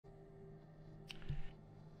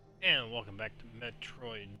And welcome back to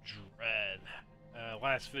Metroid Dread.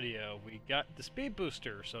 Last video we got the speed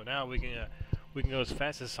booster, so now we can go as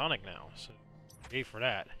fast as Sonic now. So yay for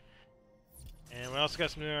that. And we also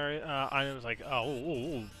got some new items like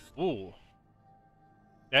ooh.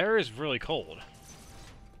 That area is really cold.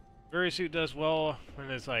 Very suit does well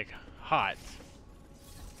when it's like hot,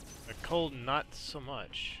 but cold not so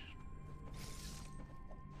much.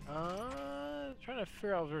 Trying to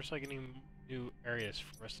figure out if there's like any new areas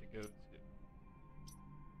for us to go to.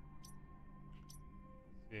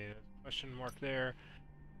 See, question mark there.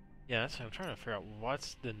 Yeah, that's what I'm trying to figure out.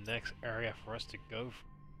 What's the next area for us to go for?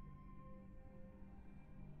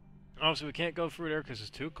 Obviously, we can't go through there because it's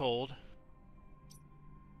too cold.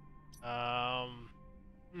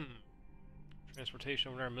 Transportation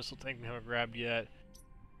over there. Missile tank we haven't grabbed yet.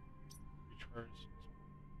 Returns.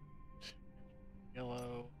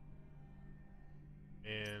 Yellow.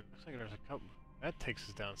 And looks like there's a couple. That takes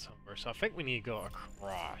us down somewhere. So I think we need to go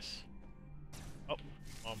across. Oh,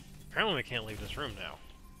 apparently we can't leave this room now.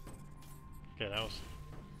 Okay, that was...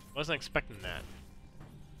 wasn't expecting that.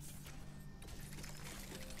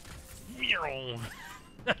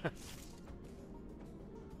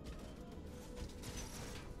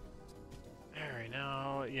 Alright,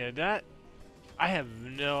 now... yeah, that... I have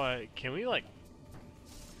no idea. Can we, like...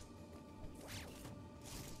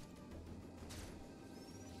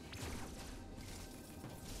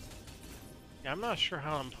 yeah, I'm not sure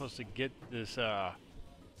how I'm supposed to get this,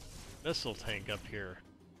 missile tank up here.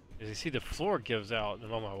 As you see, the floor gives out the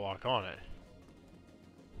moment I walk on it.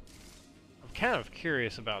 I'm kind of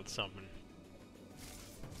curious about something.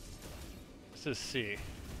 Let's just see.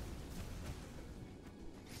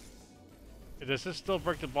 Does this still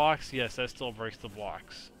break the blocks? Yes, that still breaks the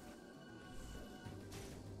blocks.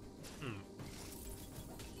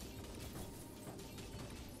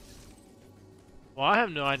 Well, I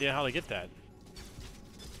have no idea how to get that.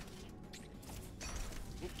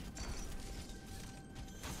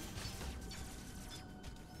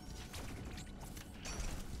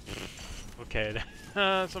 Okay,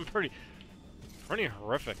 some pretty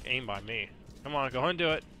horrific aim by me. Come on, go ahead and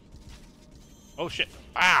do it. Oh shit!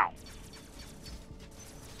 Ow!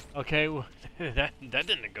 Okay, well, that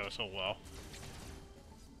didn't go so well.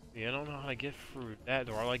 Yeah, I don't know how to get through that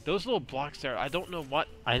door. Like those little blocks there, I don't know what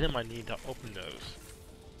item I need to open those.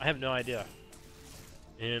 I have no idea.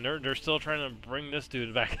 And they're still trying to bring this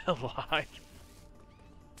dude back alive.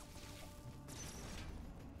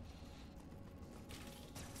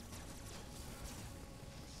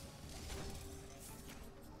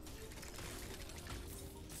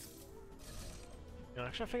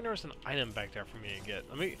 Actually, I think there was an item back there for me to get.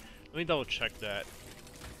 Let me double check that.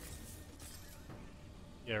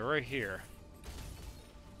 Yeah, right here.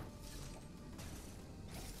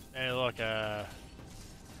 Hey, look, yeah,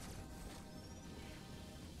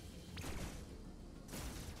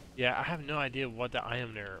 I have no idea what the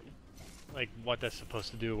item there, like what that's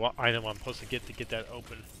supposed to do, what item I'm supposed to get that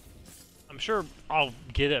open. I'm sure I'll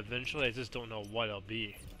get it eventually, I just don't know what it'll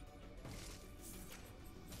be.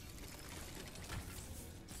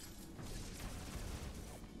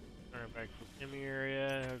 Back to the enemy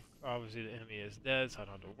area. Obviously the enemy is dead, so I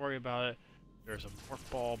don't have to worry about it. There's a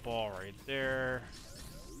morph ball right there.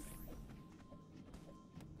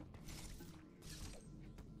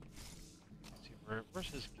 Let's see,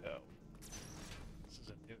 where's this go? This is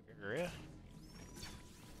a new area.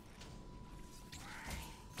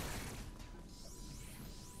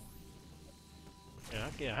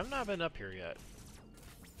 Yeah, I've not been up here yet.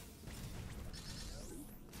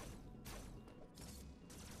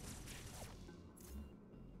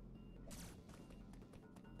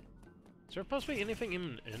 Is there supposed to be anything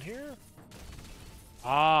in here?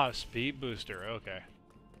 Ah, speed booster, okay.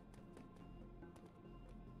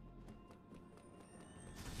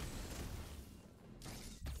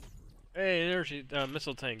 Hey, there's the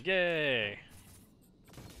missile tank, yay!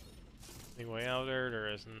 Any way out there? There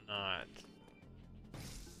is not.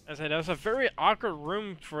 As I said, that was a very awkward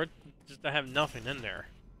room for it just to have nothing in there.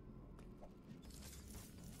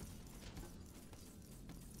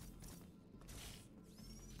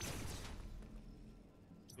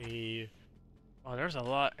 Oh, there's a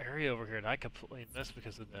lot of area over here that I completely missed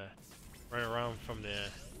because of the running around from the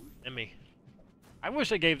enemy. I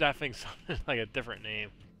wish I gave that thing something like a different name.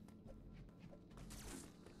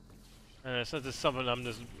 And since it's something I'm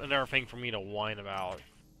just another thing for me to whine about.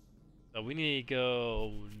 So we need to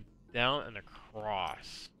go down and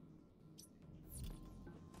across.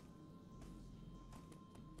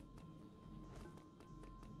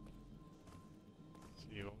 Let's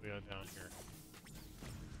see what we got down here.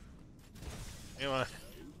 Anyway,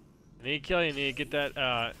 I need to kill you. I need to get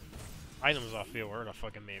that items off field. Where the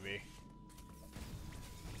fucking maybe?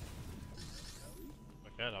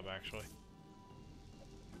 Look that up actually.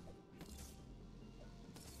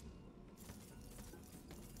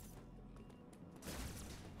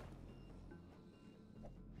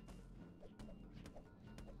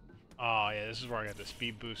 Oh yeah, this is where I got the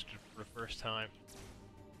speed boost for the first time.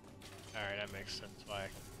 Alright, that makes sense. Why?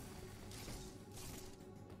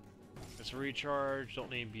 It's a recharge, don't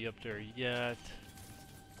need to be up there yet.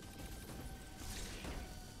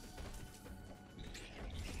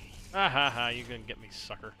 Ah ha ha, you gonna get me,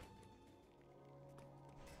 sucker.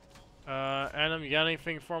 Adam, you got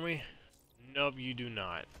anything for me? Nope, you do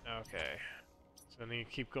not. Okay. So then you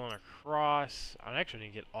keep going across. I actually need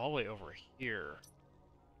to get all the way over here.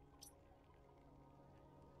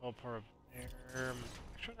 All part of there.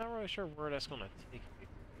 Actually, not really sure where that's gonna take me.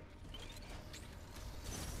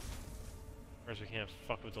 Whereas we can't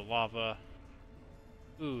fuck with the lava.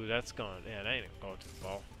 Ooh, that's going. Yeah, that ain't going too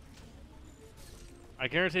well. I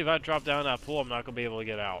guarantee if I drop down that pool, I'm not gonna be able to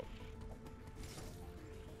get out.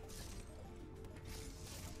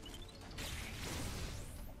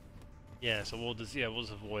 Yeah, so we'll just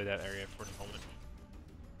avoid that area for the moment.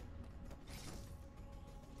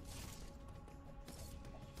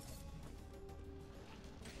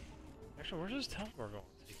 Actually, where's this teleport going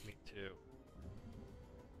to take me to?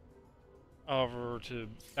 Over to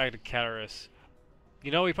back to Cataris.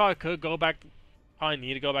 You know, we probably could go back. Probably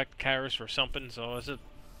need to go back to Cataris for something. So let's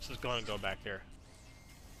just go and go back there.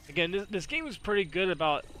 Again, this game is pretty good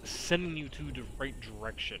about sending you to the right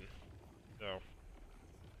direction. So.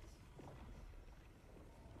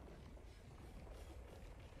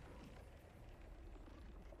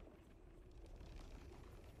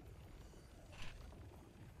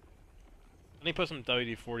 I need to put some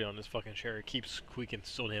WD-40 on this fucking chair. It keeps squeaking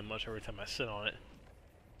so damn much every time I sit on it.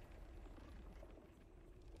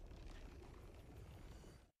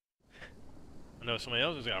 I know somebody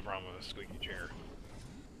else has got a problem with a squeaky chair.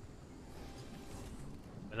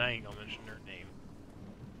 But I ain't gonna mention their name.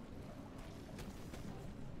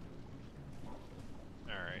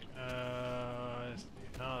 Alright,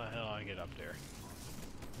 how the hell do I get up there?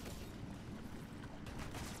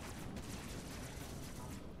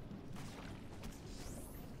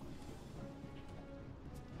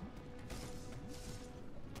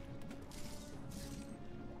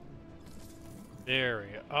 There we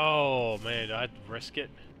go. Oh man, I'd risk it.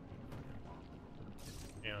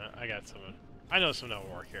 Yeah, I got someone. I know some don't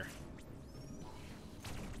work here.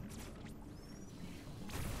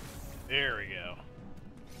 There we go.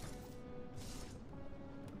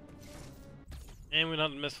 And we're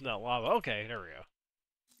not missing that lava. Okay, there we go.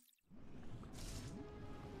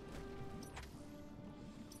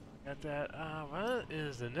 Got that. What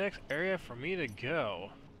is the next area for me to go?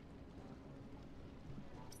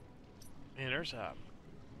 Man, there's a...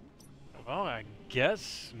 Well, I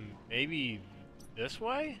guess maybe this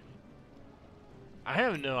way? I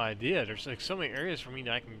have no idea. There's like so many areas for me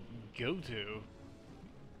that I can go to.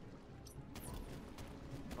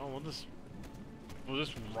 Oh, we'll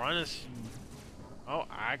just run us. Oh,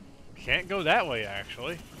 I can't go that way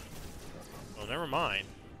actually. Oh, never mind.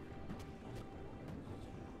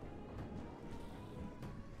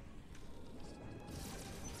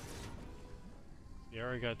 You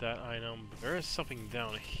already got that item, but there is something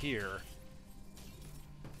down here.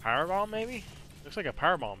 Power bomb, maybe? Looks like a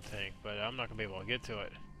power bomb tank, but I'm not gonna be able to get to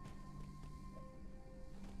it.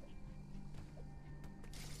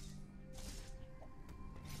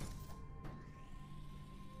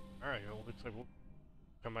 Alright, well, looks like we'll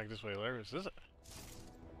come back this way later. Is this it?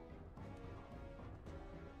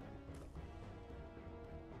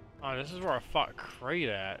 Oh, this is where I fought Crate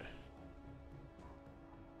at.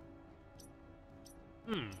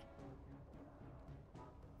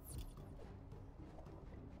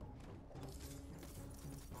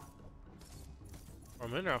 For a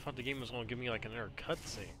minute, I thought the game was going to give me like another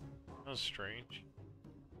cutscene. That was strange.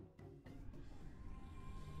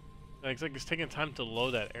 It's like it's taking time to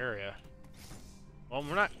load that area. Well,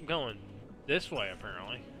 we're not going this way,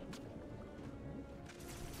 apparently.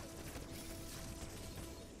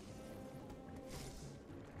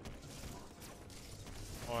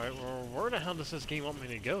 Alright, well, where the hell does this game want me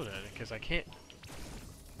to go then? Because I can't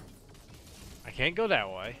go that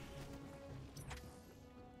way.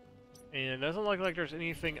 And it doesn't look like there's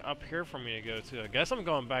anything up here for me to go to. I guess I'm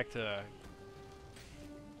going back to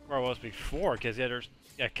where I was before, because yeah, there's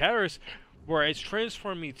Cataris, where it's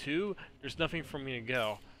transformed me to, there's nothing for me to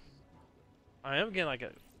go. I am getting like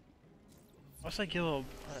a... What's that yellow...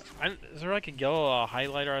 is there like a yellow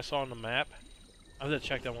highlighter I saw on the map? I'll have to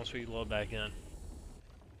check that once we load back in.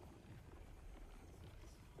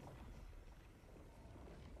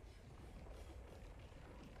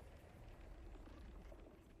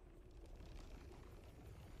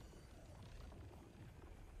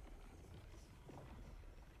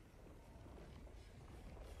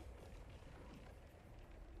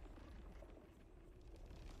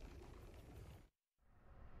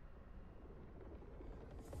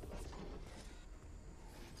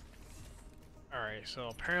 Okay, so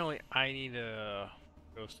apparently I need to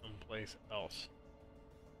go someplace else.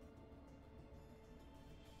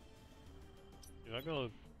 If I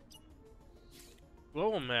go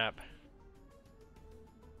global map,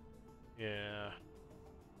 yeah,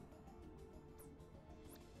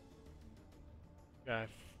 got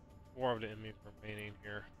 4 of the enemies remaining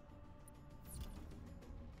here.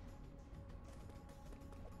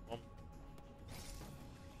 Well,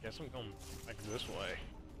 guess I'm going back this way.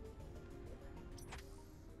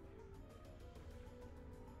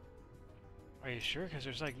 Are you sure? Because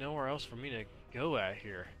there's like nowhere else for me to go at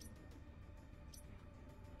here.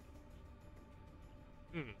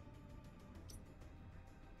 Yeah,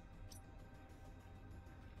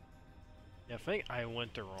 I think I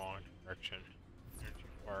went the wrong direction. Energy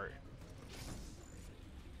part.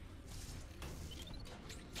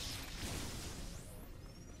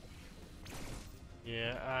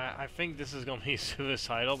 Yeah, I think this is gonna be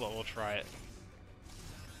suicidal, but we'll try it.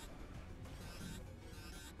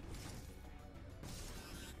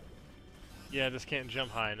 Yeah, this can't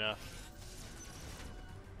jump high enough.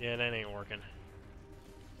 Yeah, that ain't working.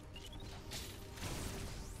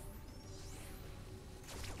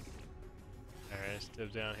 Alright, let's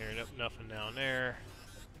dip down here. Nope, nothing down there.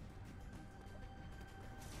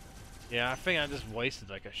 Yeah, I think I just wasted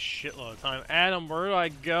like a shitload of time. Adam, where do I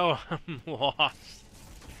go? I'm lost.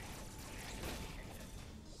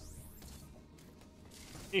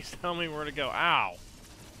 Please tell me where to go. Ow!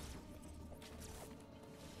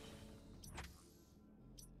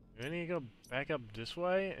 Do I need to go back up this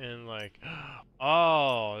way? And like,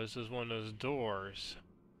 oh, this is one of those doors.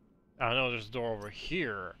 I know there's a door over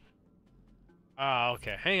here. Ah,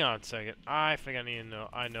 okay. Hang on a second. I think I need to know.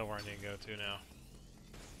 I know where I need to go to now.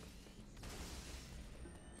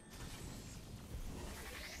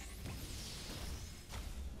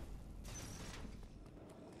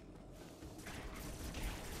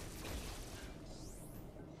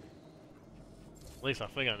 At least I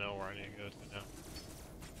think I know where I need to go to now.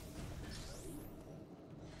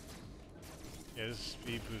 Yeah, this is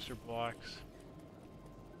speed booster blocks.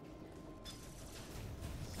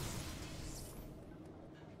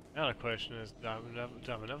 Now the question is, do I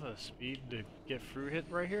have enough of speed to get through hit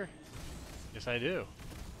right here? Yes, I do.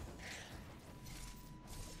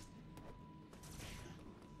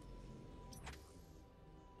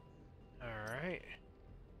 Alright.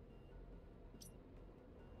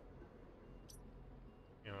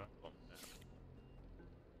 You know what?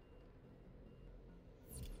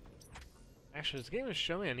 Actually, this game is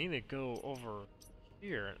showing me I need to go over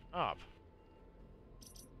here and up.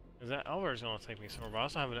 Because that elevator is going to take me somewhere, but I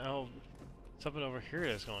also have something over here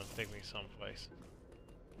that's going to take me someplace.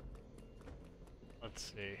 Let's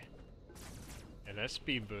see. And that's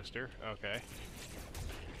speed booster. Okay.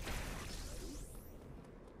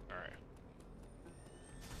 Alright.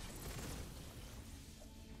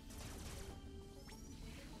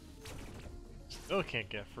 Still can't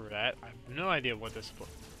get through that. I have no idea what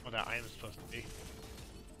that item is supposed to be.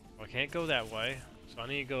 Well, I can't go that way, so I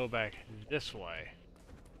need to go back this way.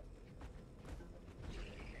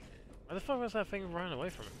 Why the fuck was that thing running away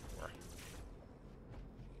from it for?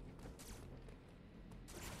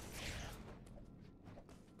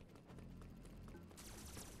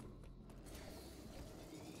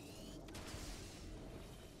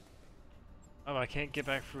 Oh, I can't get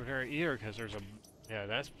back through there either because there's a... Yeah,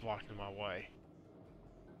 that's blocking my way.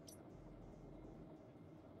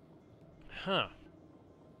 Huh.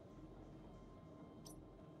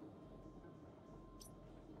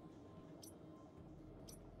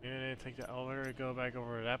 Maybe I need to take the elevator to go back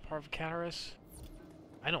over to that part of Cataris?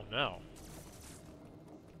 I don't know.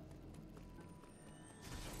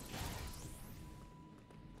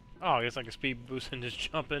 Oh, I guess I can speed boost and just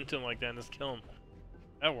jump into him like that and just kill him.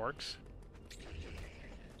 That works.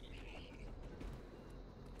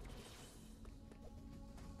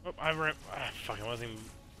 Oh, I ran. Fucking wasn't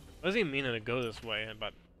even meaning to go this way,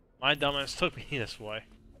 but my dumbass took me this way.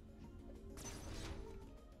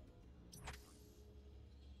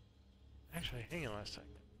 Actually, hang on a second.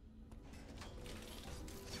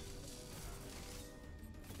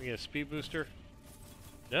 We get a speed booster?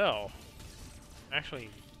 No. Actually,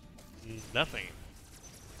 nothing.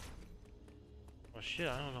 Well, shit,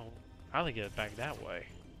 I don't know how to get it back that way.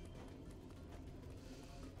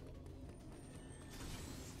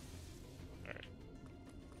 Alright.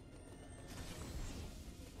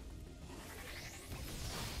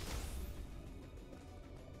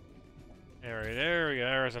 Alright, there we go.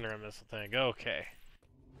 There's another missile tank. Okay.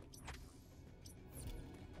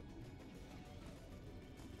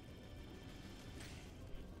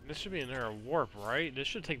 This should be another warp, right? This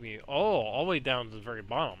should take me all the way down to the very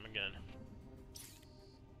bottom again.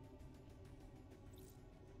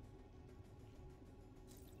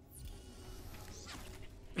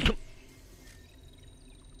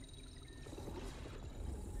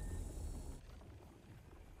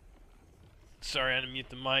 Sorry, I had to mute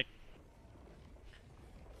the mic.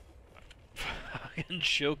 Fucking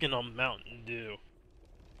choking on Mountain Dew.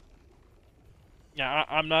 Yeah,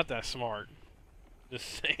 I'm not that smart.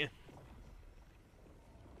 Just saying.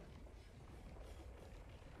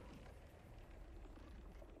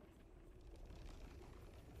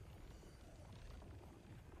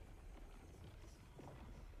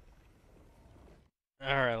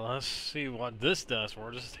 Alright, let's see what this does.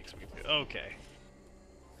 Where this takes me to. Okay.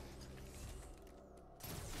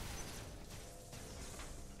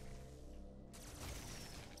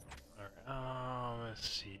 Alright, let's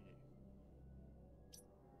see.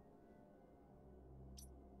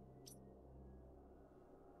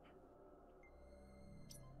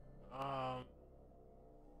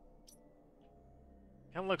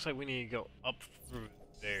 Kinda looks like we need to go up through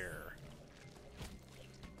there.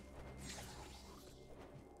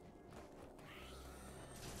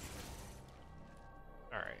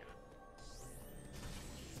 Alright.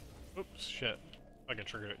 Oops, shit. I can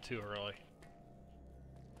trigger it too early.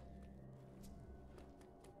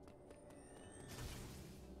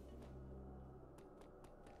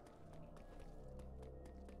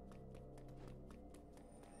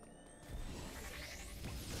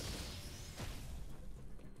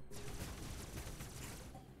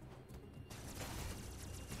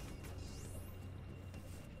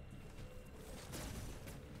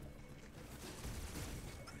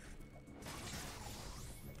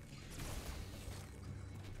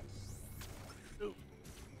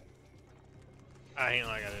 I ain't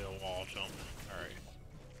like I did a wall jump. Alright.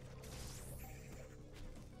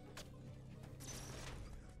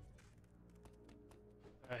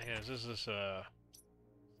 Yeah, this is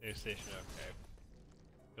save station, okay.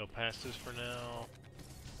 Go past this for now.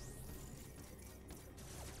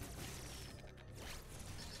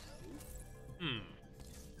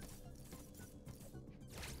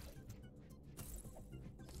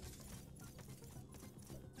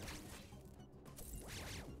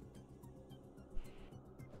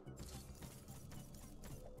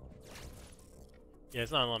 Yeah,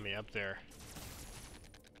 it's not letting me up there.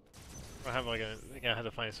 I have like I think I had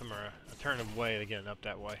to find some alternative way to get up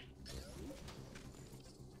that way.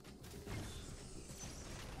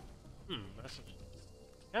 That's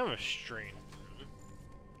kind of a strange.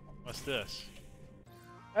 What's this?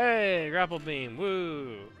 Hey, grapple beam,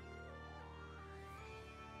 woo!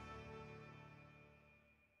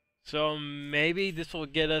 So maybe this will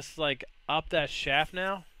get us like up that shaft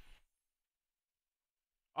now?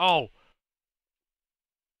 Oh!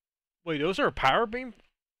 Wait, those are a power beam?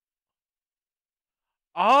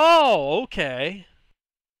 Oh, okay.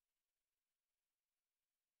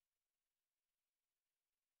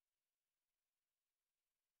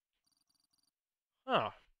 Huh.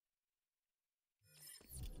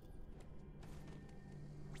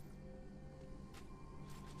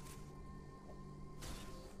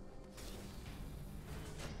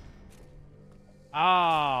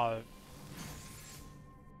 Ah.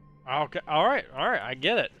 Okay. Alright, I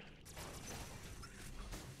get it.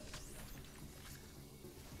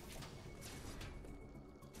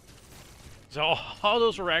 So all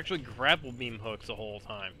those were actually grapple beam hooks the whole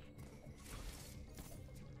time.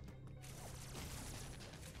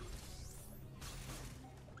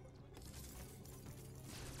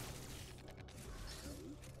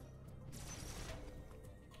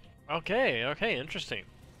 Okay, interesting.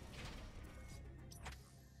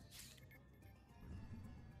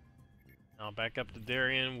 Now back up to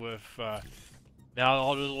Darien with now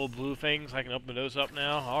all those little blue things. I can open those up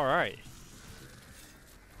now. Alright.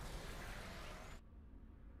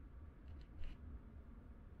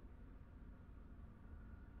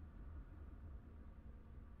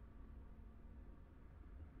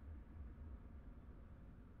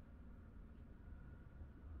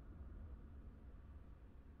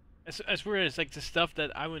 It's weird. It's like the stuff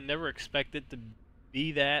that I would never expect it to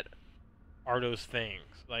be that are those things.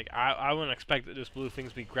 Like I wouldn't expect that those blue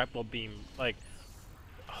things to be grapple beam like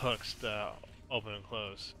hooks to open and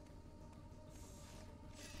close.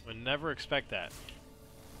 Would never expect that.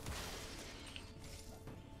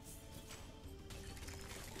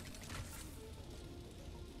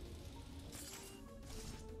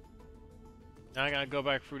 Now I gotta go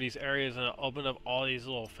back through these areas and open up all these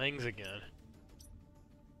little things again.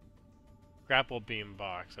 Grapple beam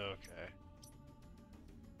box, okay.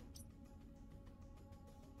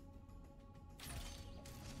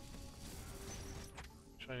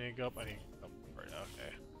 Should I need to go up? I need to go up for it,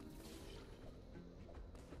 okay.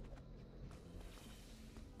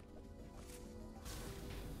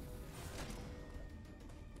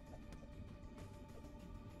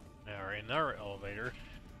 Alright, another elevator.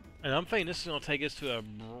 And I'm thinking this is gonna take us to a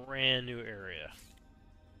brand new area.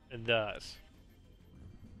 It does.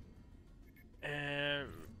 And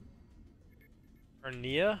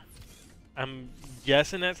Fernia? I'm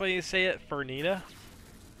guessing that's how you say it, Fernita.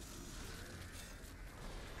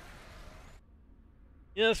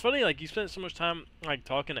 Yeah, it's funny, like, you spent so much time, like,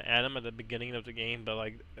 talking to Adam at the beginning of the game, but,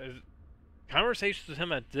 like, conversations with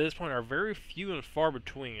him at this point are very few and far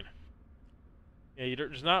between. Yeah,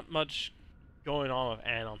 there's not much going on with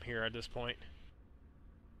Adam here at this point.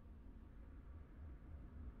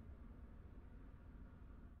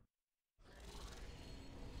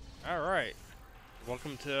 Alright.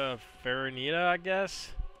 Welcome to Farinita, I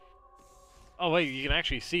guess? Oh wait, you can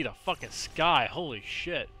actually see the fucking sky, holy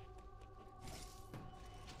shit.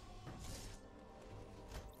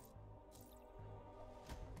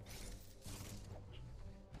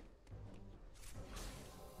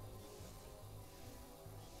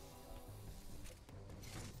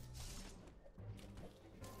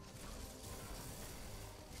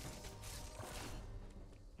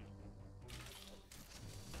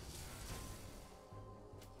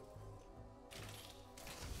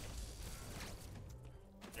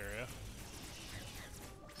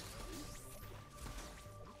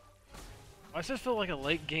 Why does this feel like a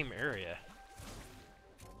late game area?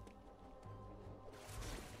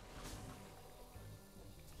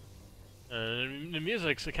 The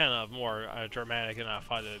music's kind of more dramatic than I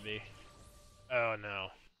thought it would be. Oh no.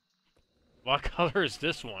 What color is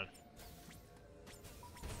this one?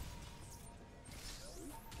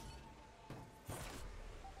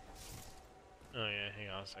 Oh yeah, hang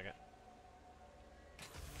on a second.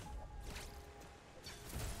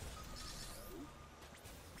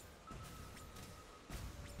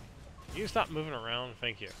 Can you stop moving around?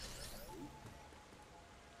 Thank you.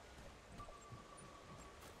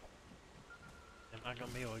 I'm not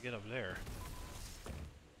gonna be able to get up there.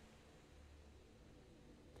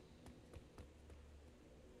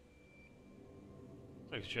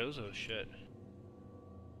 Like Jozo's shit.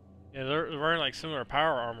 Yeah, they're wearing like similar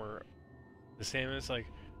power armor. The same as like,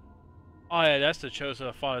 oh yeah, that's the Chozo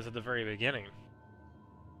I fought us at the very beginning.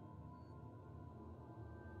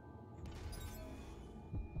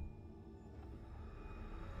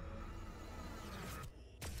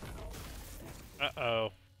 Uh-oh.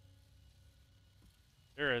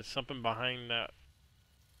 There is something behind that.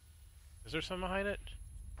 Is there something behind it?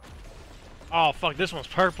 Oh fuck, this one's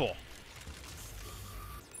purple.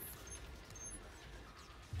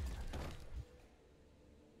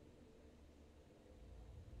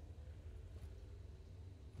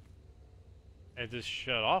 It just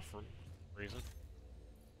shut off for some reason.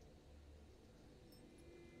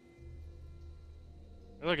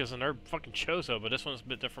 Look, it's another fucking Chozo, but this one's a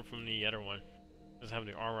bit different from the other one. It doesn't have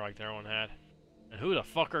the armor like the other one had. And who the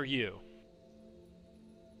fuck are you?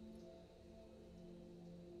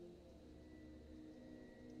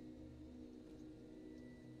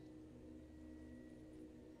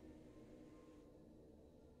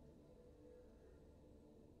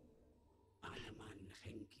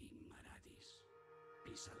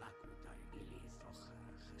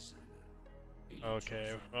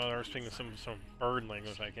 Okay, well, they're speaking some bird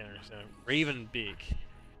language I can't understand. Raven beak.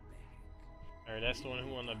 Alright, that's the one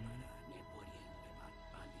who won the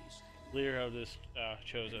leader of this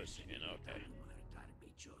Chozo. Okay.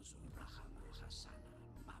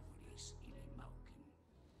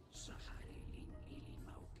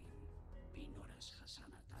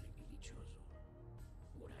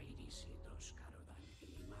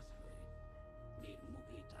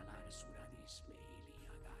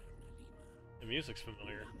 The music's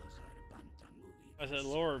familiar. I said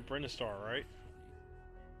Lord Brindistar, right?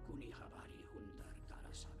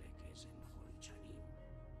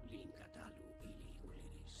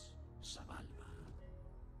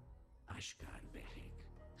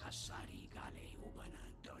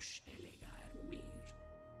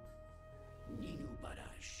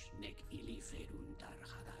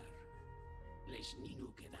 Ninu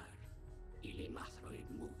kedar, ili Metroid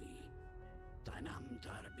movie, tanam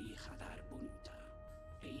darbi khadar bunta,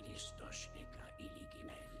 eiris dosh eka ili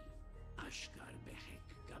gimel, ashkar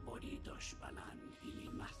behek gabori dosh balan ili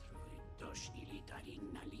Metroid dosh ili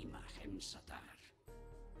tarin nalima hemsatar,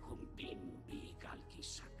 humbim bi kalki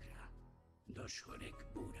sakra, dosh horek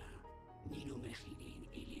bura, ninu mehirin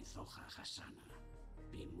ili zoha hasana,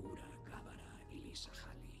 bimura gabara ili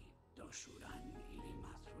sahali, doshuran ili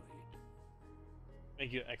Metroid.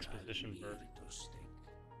 Thank you, Exposition bird.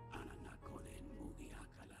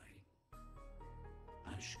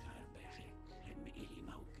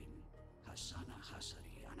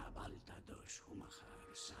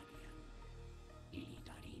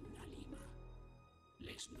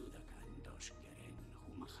 Les nudakan dos geren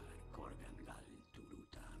humahar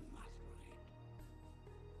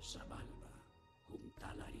Sabalba,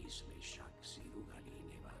 Talaris le shak sirugali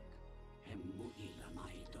nevak, Hemmugi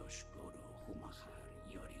lamaitos goro humahar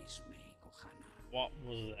yoris me kohana. What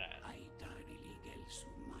was that? Aitari ligel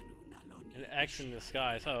sumanu naloni. An X in the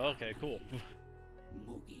skies. Oh, okay, cool.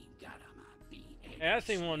 Mugi garama bi. Hey, I've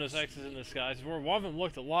seen one of those X's in the skies where one of them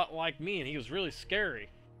looked a lot like me and he was really scary.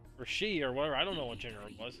 Or she, or whatever, I don't know what gender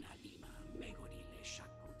it was.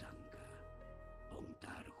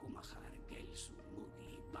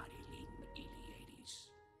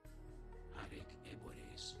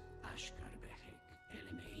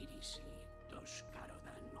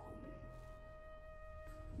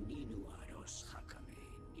 Ninu aros hakame,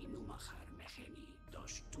 ninu mahar meheni,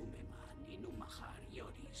 dos tumema, ninu mahar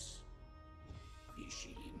yoris.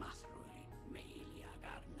 Ishili mathroi, meilia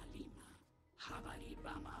garna lima, habari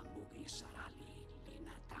bama mugi sarali,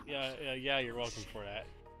 lina tamah. Yeah, you're welcome for that.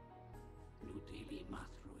 Nutili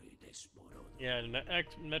mathroi desboro. Yeah,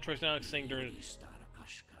 Metroid's not extinct during.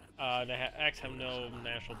 X have no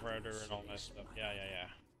natural predator and all that stuff. Yeah.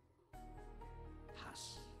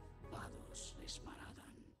 Has, vados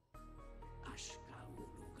lesmaradan, ashka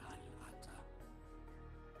ulugal ata.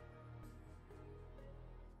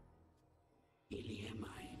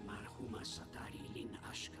 Iliemai marhuma satari lin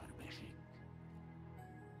ashkar behek.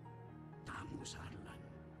 Tamus arlan,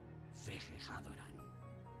 feje hadoran.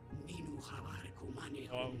 Ninu habar kumane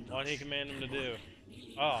What did he command him to do?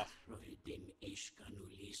 Oh.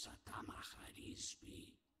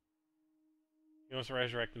 He wants to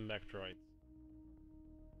resurrect the Metroid.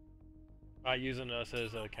 By using us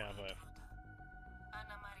as a cavalry.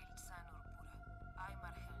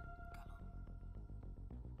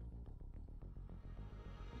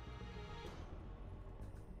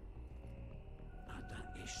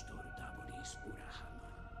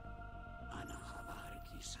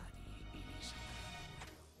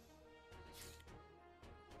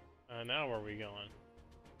 Now where are we going?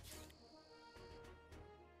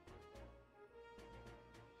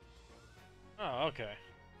 Oh, okay.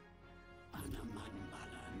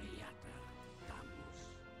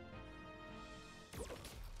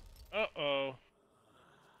 Uh-oh.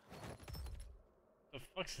 The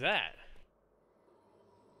fuck's that?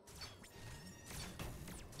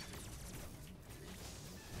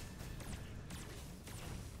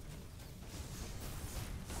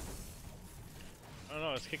 I don't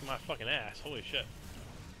know, it's kicking my fucking ass. Holy shit.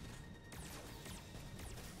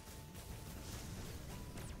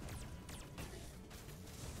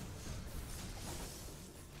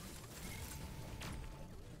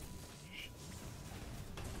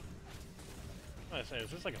 I was saying,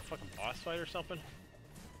 is this like a fucking boss fight or something?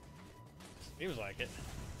 Seems like it.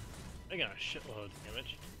 They got a shitload of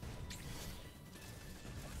damage.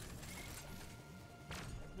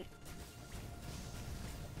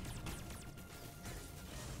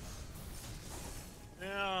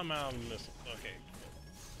 Yeah, I'm out of missiles. Okay.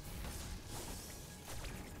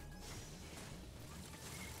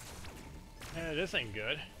 This ain't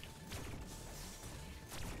good.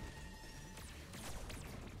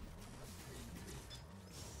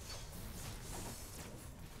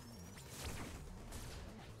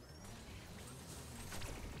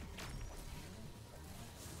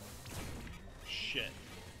 Shit.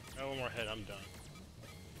 Got one more hit, I'm done.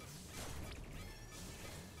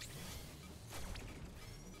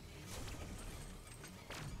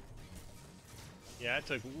 Yeah, I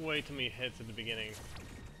took way too many hits at the beginning.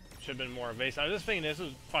 Should have been more evasive. I was just thinking this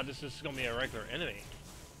is gonna be a regular enemy.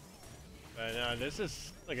 But this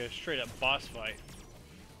is like a straight up boss fight.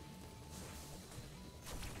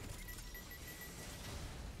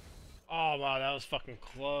 Oh wow, that was fucking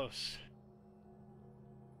close.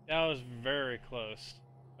 That was very close.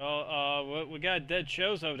 Well, we got a dead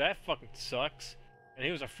Chozo. That fucking sucks. And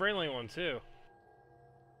he was a friendly one too.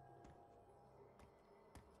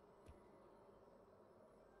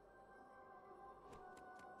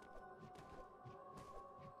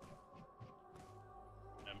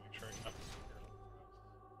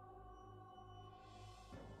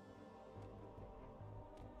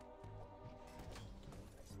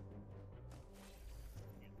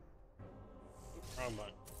 Wrong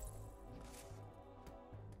button.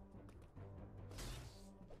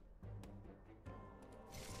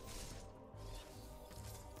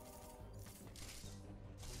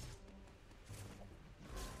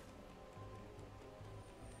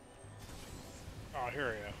 Oh, here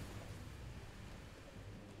we go.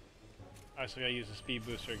 I still gotta use the speed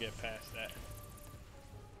booster to get past that.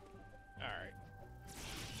 Alright.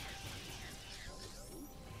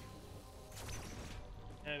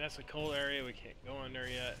 Yeah, that's a cold area, we can't go in there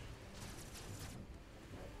yet.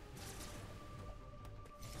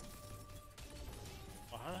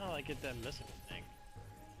 Well, how the hell get that missing thing.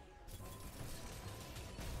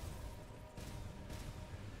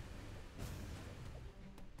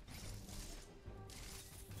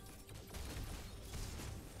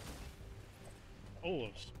 Oh, a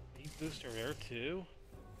speed booster there too?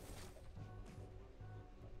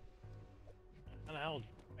 How the hell,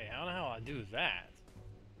 wait, how the hell I do that?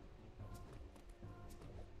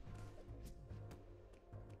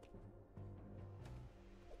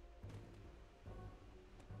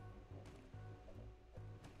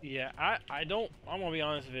 Yeah, I don't, I'm gonna be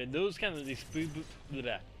honest with you, those kind of these speed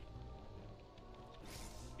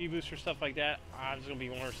booster stuff like that, I'm just gonna be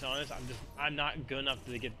 100% honest, I'm not good enough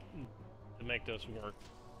to get, to make those work.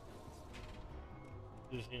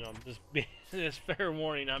 Just, you know, just be, this fair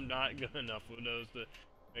warning, I'm not good enough with those to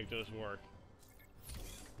make those work.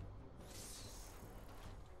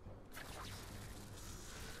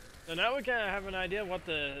 So now we kind of have an idea what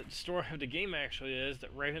the story of the game actually is, that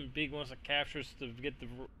Raven Big wants to capture us to get the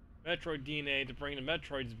Metroid DNA to bring the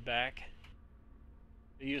Metroids back.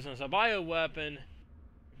 To use them as a bioweapon to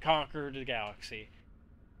conquer the galaxy.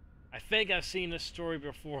 I think I've seen this story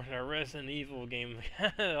before in a Resident Evil game.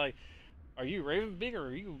 Like, are you Raven Big or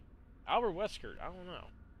are you Albert Wesker? I don't know.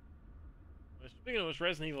 But speaking of which,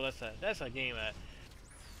 Resident Evil, that's a game that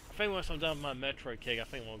I think once I'm done with my Metroid kick, I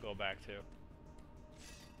think we'll go back to.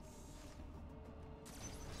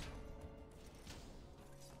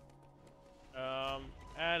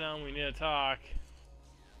 Adam, we need to talk.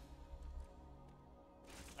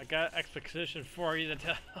 I got exposition for you to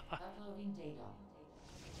tell. Uploading data.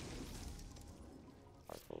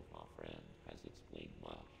 Our profile friend has explained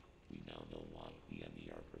much. We now know why the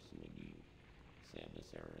enemy are pursuing you.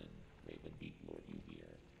 Samus Aran, Raven Beak Lord you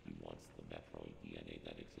here. He wants the Metroid DNA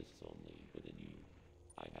that exists only within you.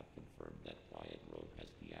 I have confirmed that Quiet Road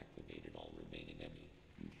has deactivated all remaining enemies.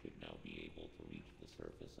 You should now be able to reach the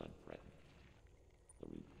surface unthreatened.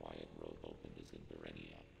 The route Quiet Road opened is in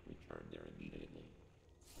Berenia. Return there immediately.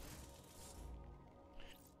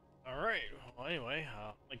 Alright, well anyway,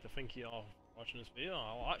 I'd like to thank you all for watching this video.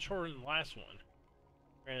 A lot shorter than the last one.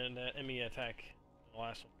 Granted, that enemy attack in the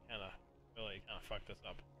last one really fucked us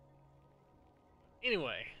up.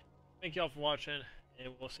 Anyway, thank you all for watching,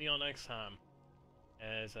 and we'll see y'all next time.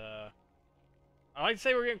 As, I like to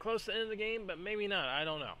say we're getting close to the end of the game, but maybe not, I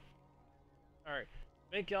don't know. Alright,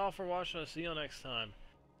 thank y'all for watching, I'll see y'all next time.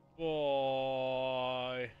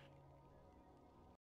 Bye!